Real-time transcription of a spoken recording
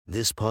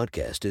This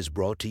podcast is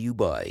brought to you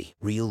by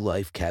Real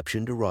Life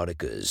Captioned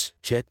Eroticas.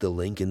 Check the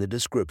link in the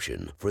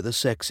description for the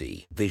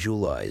sexy,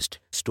 visualized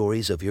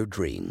stories of your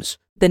dreams.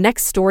 The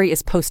next story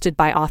is posted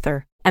by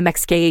author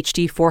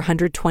MXKHD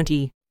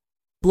 420.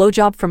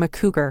 Blowjob from a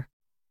cougar.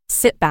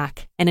 Sit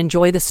back and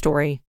enjoy the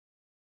story.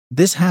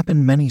 This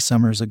happened many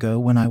summers ago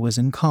when I was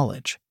in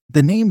college.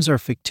 The names are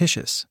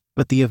fictitious,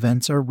 but the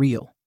events are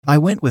real. I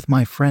went with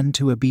my friend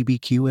to a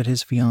BBQ at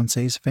his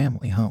fiance's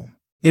family home.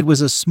 It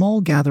was a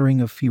small gathering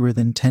of fewer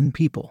than 10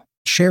 people.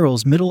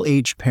 Cheryl's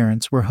middle-aged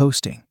parents were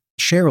hosting.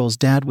 Cheryl's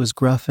dad was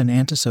gruff and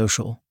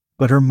antisocial,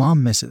 but her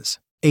mom, Mrs.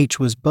 H,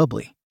 was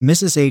bubbly.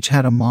 Mrs. H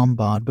had a mom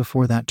bod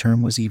before that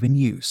term was even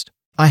used.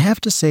 I have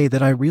to say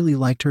that I really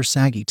liked her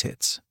saggy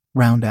tits,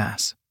 round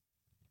ass,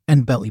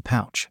 and belly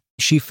pouch.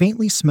 She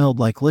faintly smelled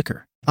like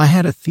liquor. I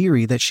had a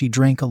theory that she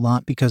drank a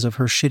lot because of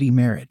her shitty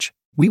marriage.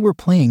 We were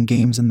playing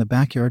games in the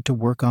backyard to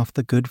work off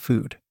the good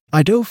food.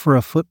 I dove for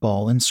a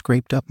football and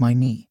scraped up my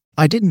knee.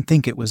 I didn't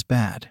think it was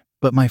bad,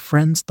 but my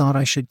friends thought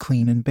I should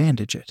clean and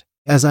bandage it.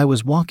 As I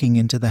was walking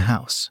into the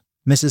house,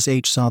 Mrs.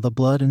 H saw the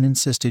blood and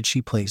insisted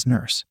she plays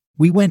nurse.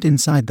 We went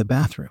inside the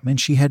bathroom and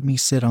she had me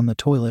sit on the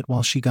toilet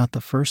while she got the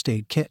first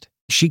aid kit.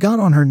 She got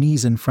on her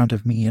knees in front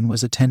of me and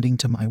was attending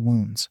to my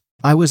wounds.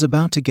 I was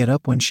about to get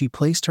up when she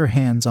placed her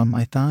hands on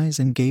my thighs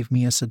and gave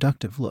me a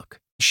seductive look.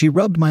 She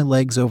rubbed my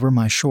legs over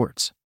my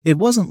shorts. It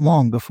wasn't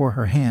long before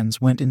her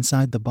hands went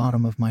inside the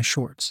bottom of my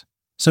shorts.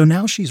 So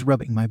now she's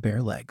rubbing my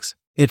bare legs.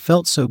 It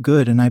felt so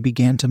good and I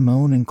began to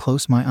moan and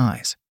close my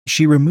eyes.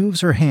 She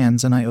removes her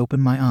hands and I open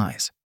my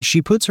eyes.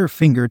 She puts her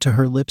finger to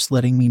her lips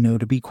letting me know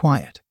to be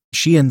quiet.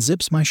 She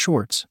unzips my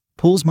shorts,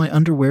 pulls my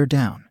underwear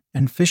down,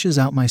 and fishes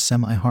out my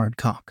semi-hard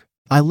cock.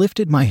 I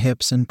lifted my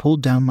hips and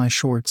pulled down my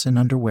shorts and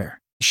underwear.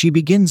 She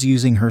begins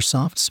using her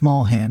soft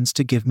small hands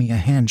to give me a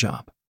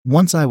handjob.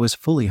 Once I was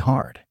fully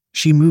hard,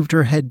 she moved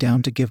her head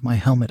down to give my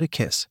helmet a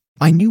kiss.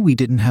 I knew we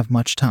didn't have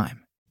much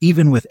time,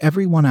 even with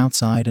everyone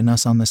outside and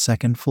us on the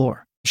second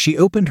floor. She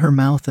opened her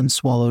mouth and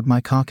swallowed my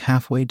cock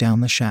halfway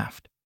down the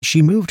shaft.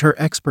 She moved her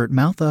expert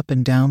mouth up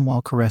and down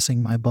while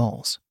caressing my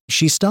balls.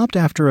 She stopped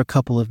after a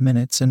couple of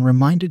minutes and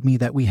reminded me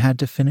that we had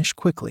to finish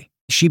quickly.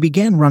 She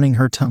began running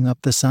her tongue up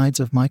the sides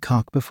of my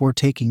cock before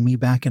taking me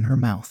back in her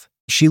mouth.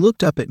 She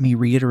looked up at me,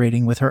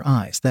 reiterating with her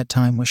eyes that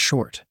time was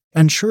short.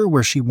 Unsure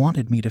where she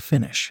wanted me to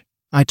finish,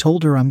 I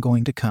told her I'm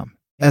going to come.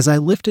 As I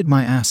lifted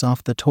my ass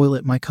off the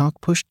toilet, my cock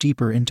pushed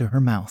deeper into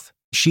her mouth.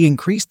 She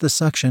increased the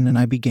suction and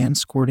I began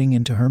squirting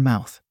into her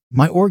mouth.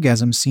 My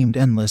orgasm seemed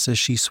endless as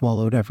she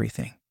swallowed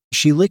everything.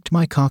 She licked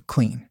my cock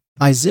clean.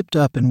 I zipped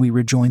up and we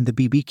rejoined the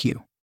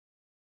BBQ.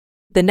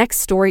 The next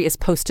story is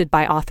posted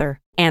by author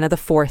Anna the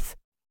Fourth.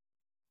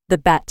 The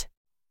Bet.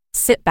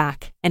 Sit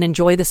back and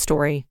enjoy the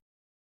story.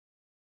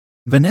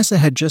 Vanessa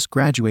had just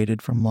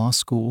graduated from law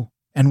school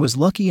and was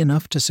lucky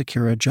enough to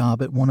secure a job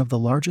at one of the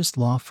largest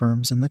law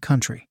firms in the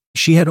country.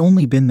 She had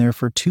only been there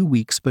for 2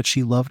 weeks, but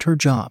she loved her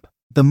job.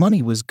 The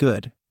money was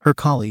good, her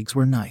colleagues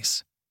were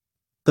nice.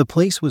 The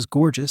place was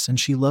gorgeous and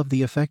she loved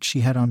the effect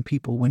she had on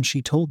people when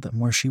she told them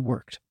where she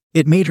worked.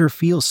 It made her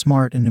feel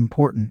smart and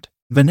important.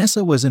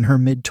 Vanessa was in her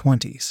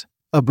mid-20s,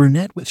 a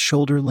brunette with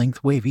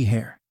shoulder-length wavy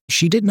hair.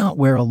 She did not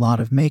wear a lot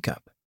of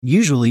makeup,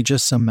 usually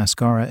just some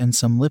mascara and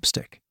some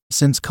lipstick.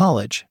 Since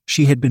college,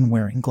 she had been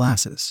wearing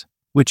glasses,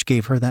 which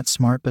gave her that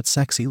smart but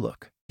sexy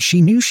look.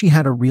 She knew she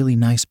had a really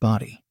nice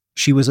body.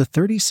 She was a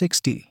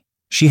 36D.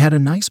 She had a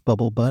nice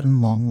bubble butt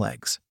and long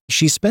legs.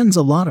 She spends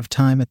a lot of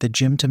time at the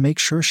gym to make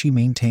sure she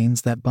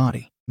maintains that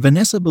body.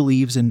 Vanessa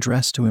believes in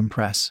dress to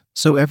impress,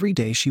 so every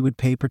day she would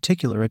pay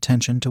particular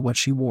attention to what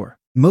she wore.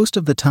 Most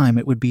of the time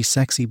it would be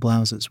sexy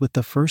blouses with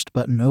the first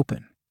button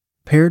open,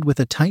 paired with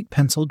a tight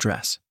pencil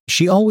dress.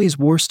 She always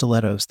wore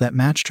stilettos that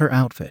matched her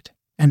outfit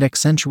and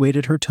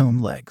accentuated her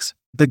toned legs.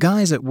 The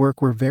guys at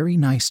work were very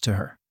nice to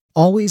her,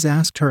 always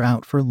asked her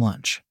out for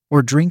lunch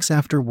or drinks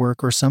after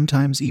work, or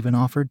sometimes even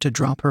offered to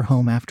drop her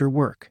home after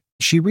work.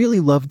 She really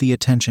loved the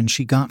attention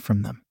she got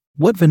from them.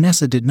 What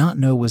Vanessa did not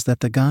know was that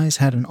the guys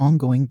had an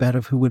ongoing bet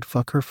of who would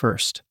fuck her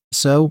first.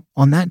 So,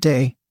 on that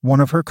day, one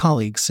of her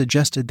colleagues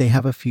suggested they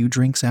have a few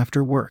drinks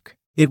after work.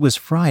 It was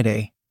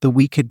Friday, the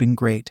week had been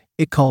great,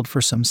 it called for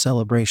some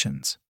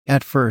celebrations.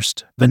 At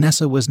first,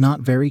 Vanessa was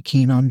not very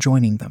keen on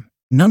joining them.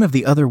 None of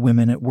the other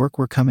women at work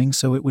were coming,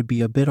 so it would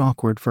be a bit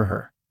awkward for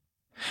her.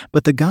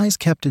 But the guys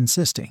kept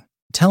insisting,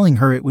 telling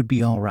her it would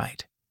be all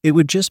right. It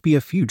would just be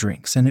a few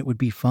drinks and it would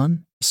be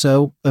fun.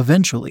 So,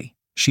 eventually,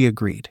 she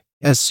agreed.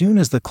 As soon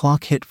as the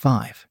clock hit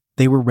 5,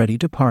 they were ready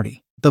to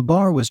party. The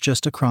bar was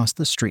just across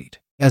the street.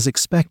 As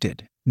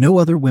expected, no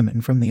other women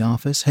from the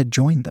office had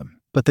joined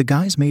them, but the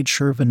guys made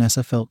sure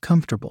Vanessa felt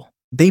comfortable.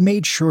 They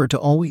made sure to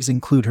always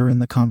include her in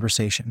the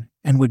conversation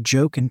and would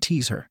joke and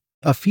tease her.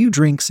 A few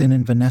drinks in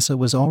and Vanessa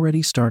was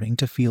already starting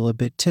to feel a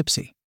bit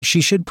tipsy.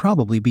 She should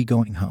probably be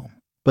going home,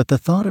 but the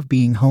thought of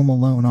being home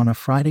alone on a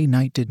Friday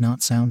night did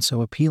not sound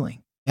so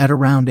appealing. At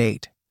around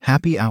 8,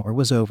 happy hour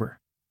was over,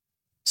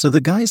 so the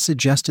guys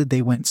suggested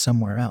they went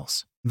somewhere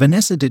else.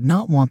 Vanessa did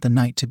not want the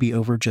night to be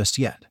over just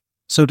yet,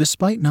 so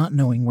despite not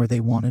knowing where they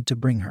wanted to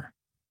bring her,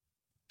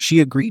 She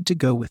agreed to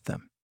go with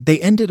them. They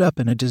ended up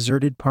in a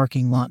deserted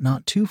parking lot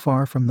not too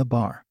far from the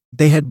bar.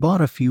 They had bought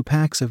a few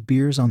packs of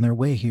beers on their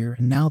way here,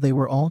 and now they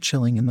were all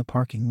chilling in the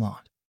parking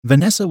lot.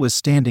 Vanessa was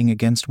standing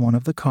against one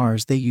of the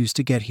cars they used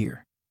to get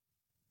here,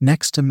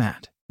 next to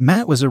Matt.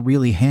 Matt was a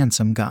really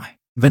handsome guy.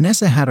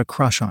 Vanessa had a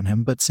crush on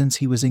him, but since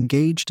he was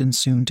engaged and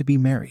soon to be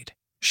married,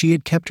 she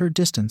had kept her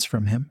distance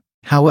from him.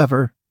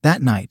 However,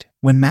 that night,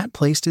 when Matt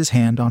placed his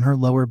hand on her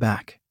lower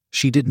back,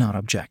 she did not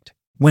object.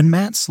 When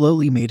Matt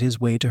slowly made his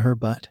way to her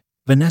butt,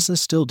 Vanessa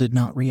still did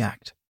not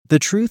react. The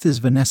truth is,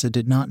 Vanessa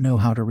did not know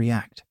how to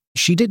react.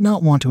 She did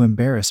not want to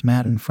embarrass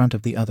Matt in front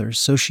of the others,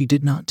 so she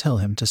did not tell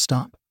him to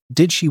stop.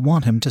 Did she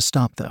want him to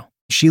stop though?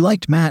 She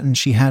liked Matt, and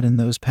she had in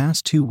those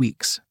past 2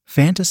 weeks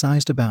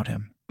fantasized about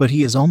him, but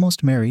he is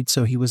almost married,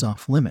 so he was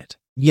off limit.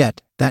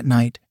 Yet, that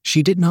night,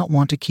 she did not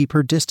want to keep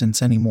her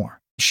distance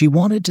anymore. She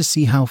wanted to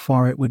see how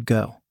far it would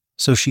go,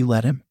 so she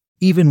let him.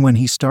 Even when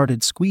he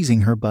started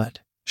squeezing her butt,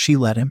 she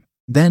let him.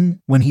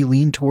 Then, when he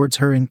leaned towards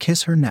her and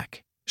kissed her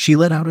neck, she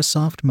let out a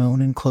soft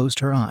moan and closed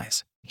her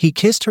eyes. He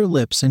kissed her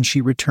lips and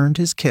she returned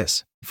his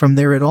kiss. From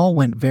there it all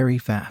went very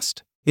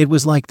fast. It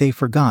was like they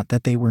forgot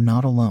that they were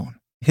not alone.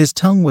 His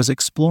tongue was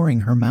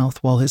exploring her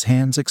mouth while his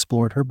hands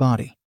explored her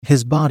body.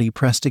 His body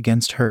pressed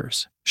against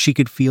hers. She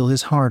could feel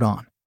his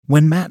hard-on.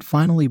 When Matt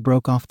finally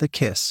broke off the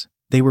kiss,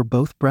 they were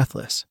both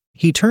breathless.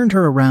 He turned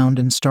her around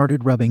and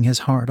started rubbing his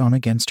hard-on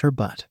against her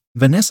butt.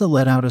 Vanessa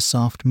let out a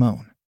soft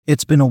moan.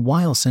 It's been a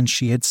while since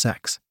she had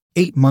sex.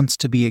 8 months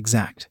to be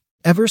exact.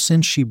 Ever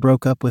since she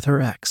broke up with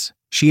her ex,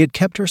 she had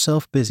kept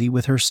herself busy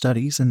with her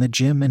studies and the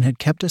gym and had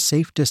kept a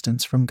safe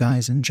distance from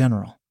guys in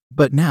general.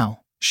 But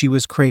now, she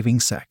was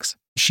craving sex.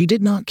 She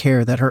did not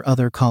care that her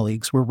other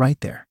colleagues were right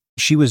there.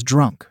 She was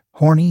drunk,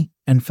 horny,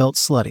 and felt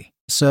slutty.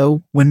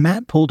 So, when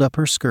Matt pulled up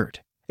her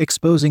skirt,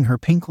 exposing her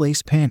pink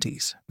lace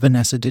panties,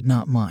 Vanessa did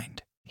not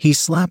mind. He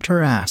slapped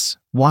her ass,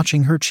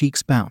 watching her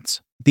cheeks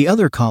bounce. The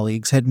other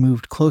colleagues had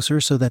moved closer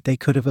so that they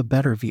could have a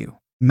better view.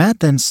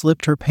 Matt then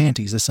slipped her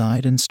panties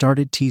aside and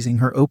started teasing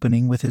her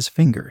opening with his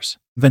fingers.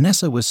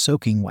 Vanessa was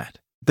soaking wet.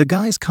 The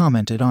guys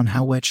commented on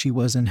how wet she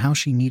was and how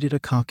she needed a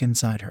cock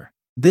inside her.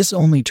 This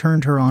only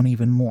turned her on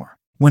even more.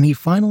 When he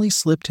finally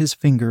slipped his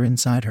finger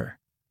inside her,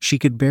 she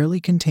could barely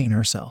contain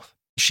herself.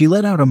 She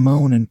let out a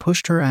moan and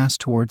pushed her ass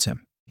towards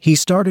him. He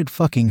started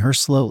fucking her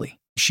slowly.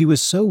 She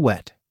was so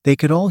wet, they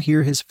could all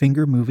hear his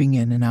finger moving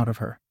in and out of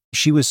her.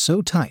 She was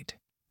so tight,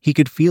 he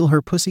could feel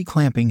her pussy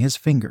clamping his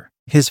finger.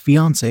 His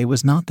fiancée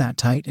was not that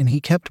tight, and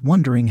he kept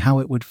wondering how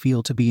it would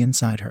feel to be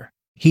inside her.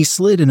 He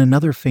slid in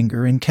another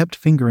finger and kept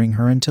fingering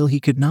her until he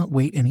could not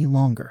wait any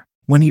longer.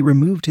 When he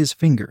removed his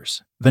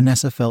fingers,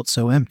 Vanessa felt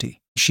so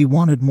empty. She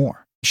wanted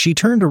more. She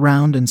turned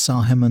around and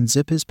saw him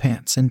unzip his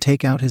pants and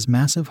take out his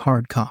massive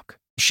hard cock.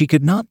 She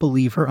could not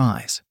believe her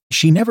eyes.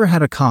 She never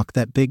had a cock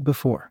that big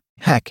before.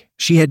 Heck,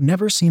 she had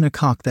never seen a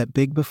cock that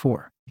big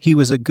before. He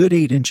was a good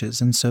 8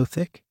 inches and so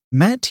thick.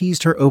 Matt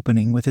teased her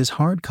opening with his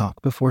hard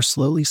cock before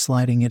slowly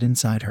sliding it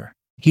inside her.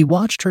 He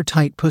watched her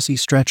tight pussy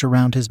stretch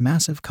around his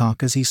massive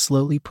cock as he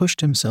slowly pushed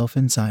himself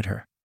inside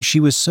her. She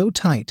was so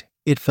tight,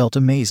 it felt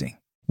amazing.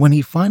 When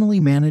he finally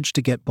managed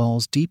to get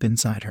balls deep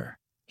inside her,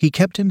 he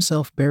kept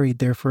himself buried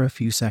there for a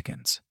few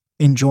seconds,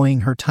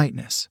 enjoying her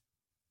tightness,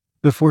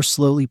 before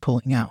slowly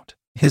pulling out.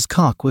 His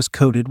cock was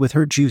coated with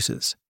her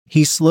juices.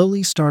 He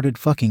slowly started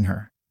fucking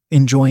her,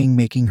 enjoying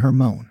making her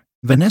moan.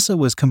 Vanessa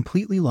was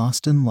completely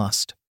lost in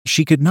lust.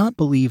 She could not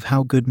believe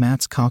how good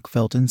Matt's cock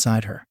felt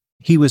inside her.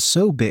 He was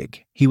so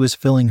big, he was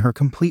filling her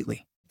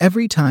completely.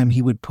 Every time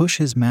he would push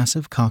his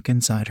massive cock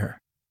inside her,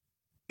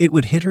 it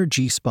would hit her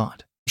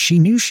G-spot. She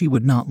knew she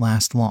would not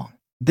last long.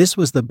 This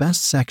was the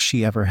best sex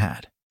she ever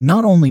had.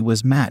 Not only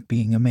was Matt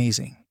being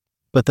amazing,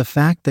 but the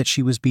fact that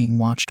she was being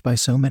watched by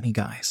so many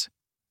guys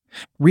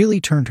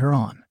really turned her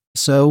on.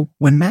 So,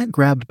 when Matt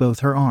grabbed both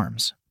her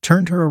arms,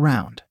 turned her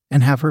around,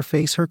 and have her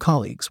face her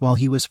colleagues while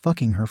he was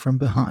fucking her from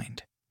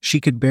behind, she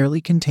could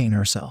barely contain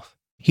herself.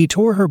 He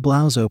tore her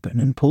blouse open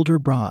and pulled her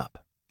bra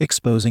up,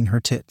 exposing her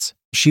tits.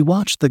 She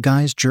watched the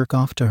guys jerk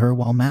off to her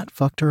while Matt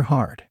fucked her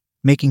hard,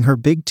 making her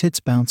big tits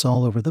bounce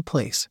all over the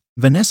place.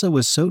 Vanessa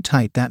was so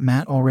tight that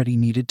Matt already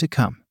needed to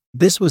come.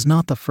 This was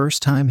not the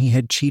first time he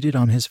had cheated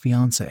on his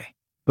fiancée,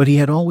 but he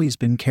had always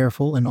been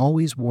careful and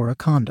always wore a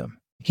condom.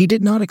 He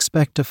did not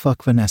expect to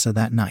fuck Vanessa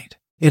that night.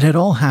 It had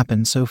all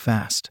happened so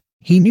fast.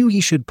 He knew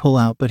he should pull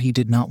out, but he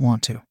did not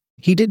want to.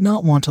 He did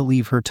not want to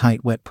leave her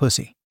tight, wet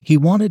pussy. He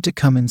wanted to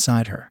come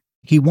inside her.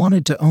 He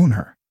wanted to own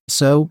her.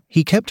 So,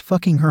 he kept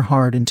fucking her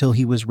hard until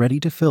he was ready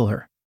to fill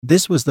her.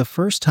 This was the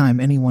first time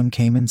anyone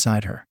came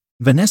inside her.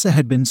 Vanessa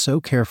had been so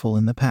careful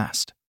in the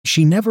past.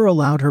 She never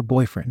allowed her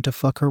boyfriend to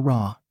fuck her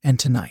raw, and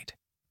tonight,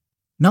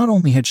 not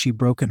only had she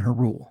broken her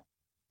rule,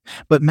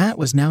 but Matt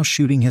was now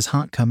shooting his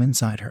hot cum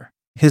inside her.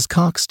 His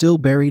cock still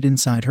buried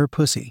inside her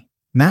pussy.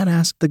 Matt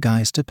asked the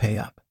guys to pay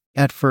up.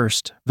 At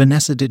first,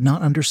 Vanessa did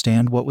not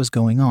understand what was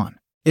going on.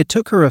 It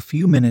took her a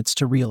few minutes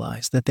to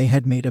realize that they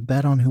had made a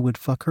bet on who would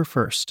fuck her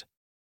first.